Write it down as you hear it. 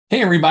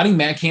Hey everybody,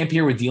 Matt Camp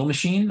here with Deal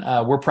Machine.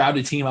 We're proud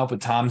to team up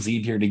with Tom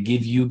Zeeb here to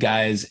give you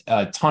guys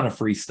a ton of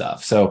free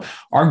stuff. So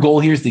our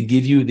goal here is to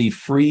give you the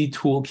free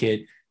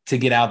toolkit to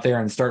get out there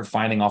and start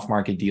finding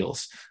off-market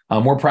deals.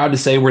 We're proud to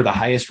say we're the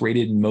highest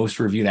rated and most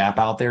reviewed app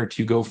out there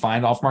to go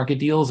find off-market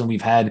deals. And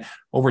we've had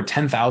over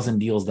 10,000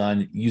 deals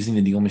done using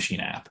the Deal Machine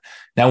app.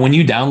 Now, when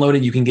you download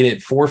it, you can get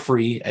it for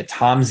free at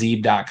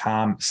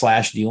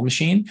tomzeeb.com/deal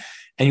machine,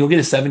 and you'll get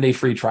a 7-day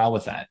free trial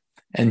with that.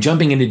 And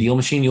jumping into Deal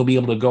Machine, you'll be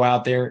able to go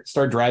out there,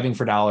 start driving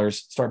for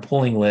dollars, start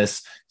pulling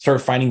lists,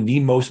 start finding the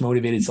most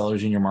motivated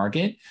sellers in your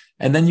market.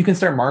 And then you can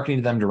start marketing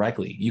to them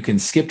directly. You can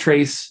skip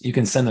trace, you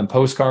can send them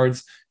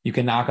postcards, you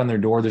can knock on their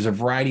door. There's a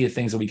variety of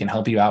things that we can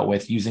help you out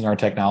with using our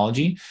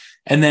technology.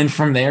 And then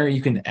from there,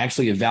 you can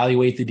actually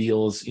evaluate the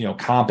deals,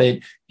 comp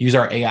it, use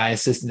our AI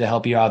assistant to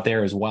help you out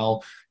there as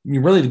well. You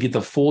really to get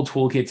the full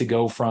toolkit to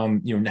go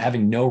from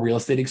having no real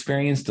estate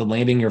experience to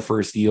landing your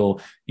first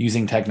deal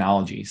using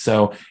technology.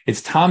 So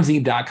it's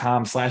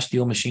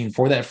tomzeeb.com/deal machine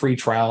for that free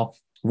trial.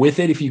 With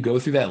it, if you go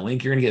through that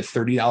link, you're going to get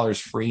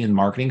 $30 free in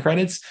marketing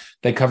credits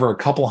that cover a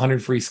couple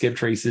hundred free skip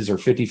traces or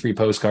 50 free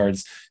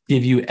postcards,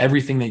 give you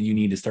everything that you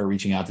need to start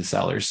reaching out to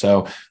sellers.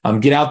 So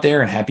get out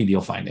there and happy deal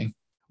finding.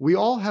 We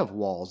all have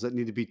walls that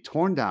need to be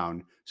torn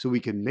down so we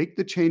can make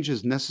the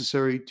changes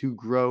necessary to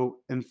grow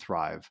and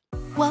thrive.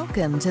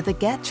 Welcome to the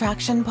Get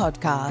Traction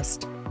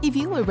podcast. If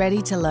you are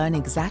ready to learn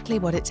exactly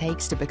what it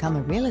takes to become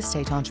a real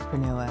estate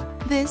entrepreneur,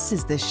 this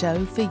is the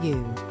show for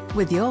you.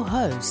 With your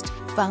host,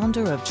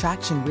 founder of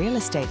Traction Real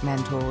Estate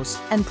Mentors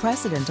and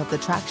president of the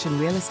Traction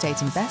Real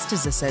Estate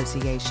Investors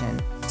Association,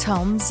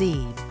 Tom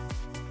Zeeb.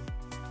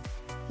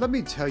 Let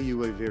me tell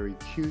you a very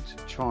cute,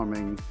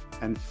 charming,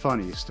 and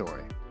funny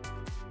story.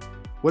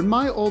 When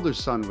my older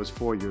son was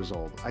 4 years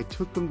old, I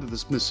took him to the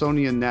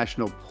Smithsonian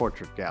National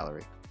Portrait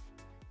Gallery.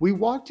 We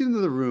walked into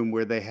the room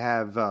where they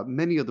have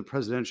many of the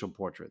presidential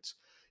portraits.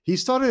 He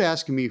started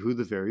asking me who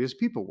the various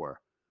people were.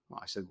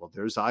 Well, I said, well,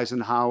 there's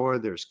Eisenhower,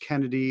 there's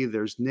Kennedy,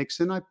 there's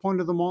Nixon. I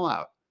pointed them all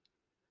out.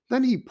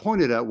 Then he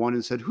pointed at one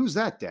and said, who's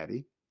that,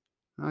 Daddy?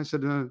 I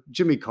said,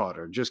 Jimmy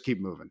Carter, just keep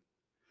moving.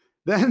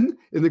 Then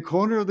in the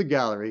corner of the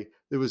gallery,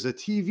 there was a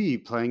TV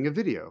playing a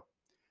video.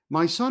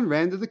 My son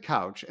ran to the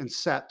couch and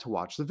sat to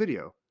watch the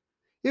video.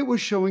 It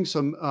was showing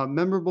some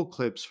memorable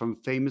clips from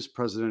famous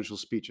presidential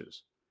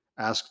speeches.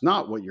 Ask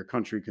not what your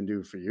country can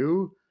do for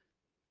you.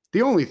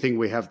 The only thing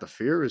we have to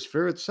fear is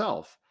fear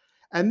itself.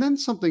 And then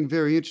something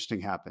very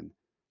interesting happened.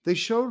 They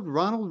showed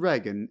Ronald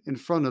Reagan in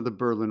front of the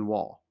Berlin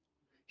Wall.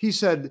 He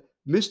said,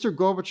 Mr.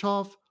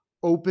 Gorbachev,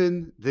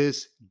 open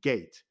this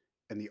gate.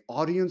 And the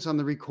audience on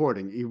the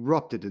recording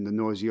erupted into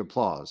noisy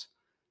applause.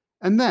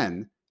 And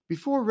then,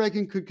 before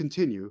Reagan could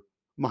continue,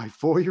 my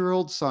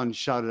 4-year-old son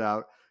shouted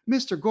out,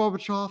 Mr.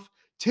 Gorbachev,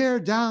 tear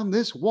down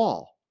this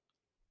wall.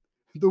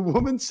 The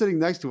woman sitting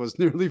next to us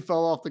nearly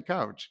fell off the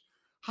couch.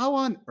 How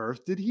on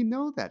earth did he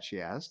know that, she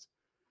asked.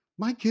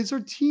 My kids are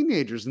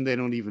teenagers and they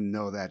don't even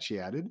know that, she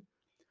added.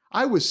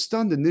 I was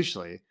stunned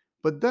initially,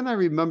 but then I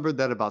remembered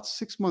that about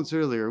 6 months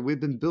earlier, we'd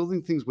been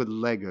building things with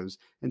Legos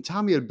and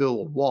Tommy had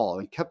built a wall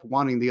and kept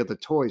wanting the other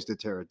toys to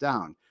tear it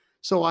down.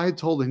 So I had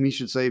told him he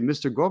should say,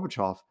 Mr.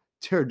 Gorbachev,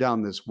 tear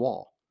down this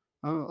wall.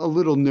 A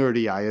little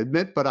nerdy, I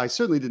admit, but I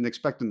certainly didn't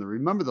expect him to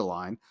remember the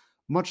line,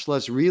 much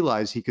less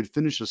realize he could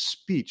finish a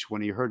speech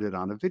when he heard it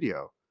on a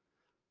video.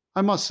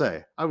 I must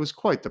say, I was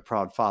quite the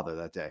proud father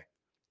that day.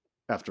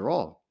 After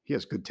all, he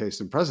has good taste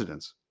in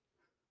presidents.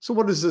 So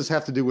what does this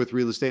have to do with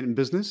real estate and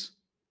business?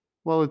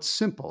 Well, it's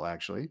simple,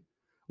 actually.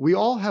 We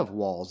all have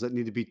walls that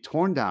need to be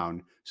torn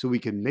down so we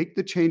can make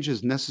the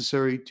changes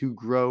necessary to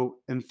grow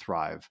and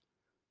thrive.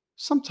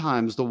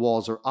 Sometimes the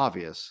walls are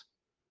obvious.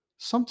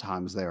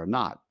 Sometimes they are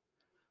not.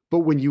 But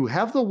when you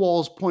have the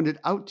walls pointed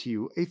out to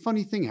you, a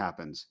funny thing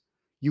happens.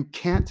 You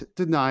can't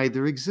deny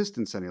their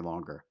existence any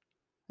longer.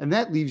 And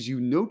that leaves you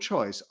no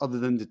choice other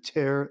than to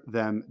tear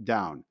them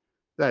down.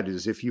 That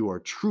is, if you are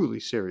truly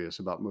serious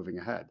about moving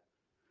ahead.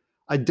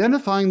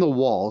 Identifying the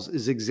walls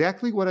is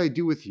exactly what I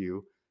do with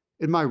you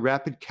in my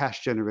rapid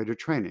cash generator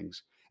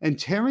trainings. And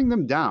tearing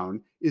them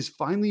down is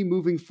finally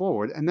moving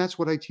forward, and that's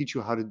what I teach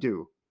you how to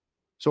do.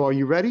 So are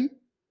you ready?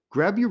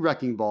 Grab your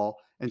wrecking ball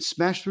and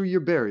smash through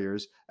your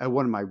barriers at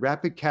one of my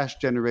Rapid Cash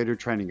Generator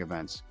training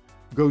events.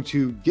 Go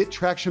to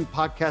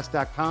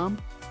gettractionpodcast.com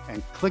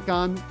and click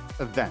on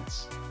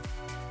events.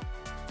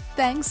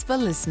 Thanks for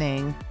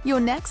listening. Your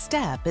next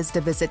step is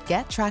to visit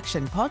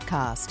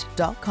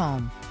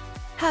gettractionpodcast.com.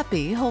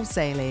 Happy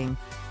wholesaling.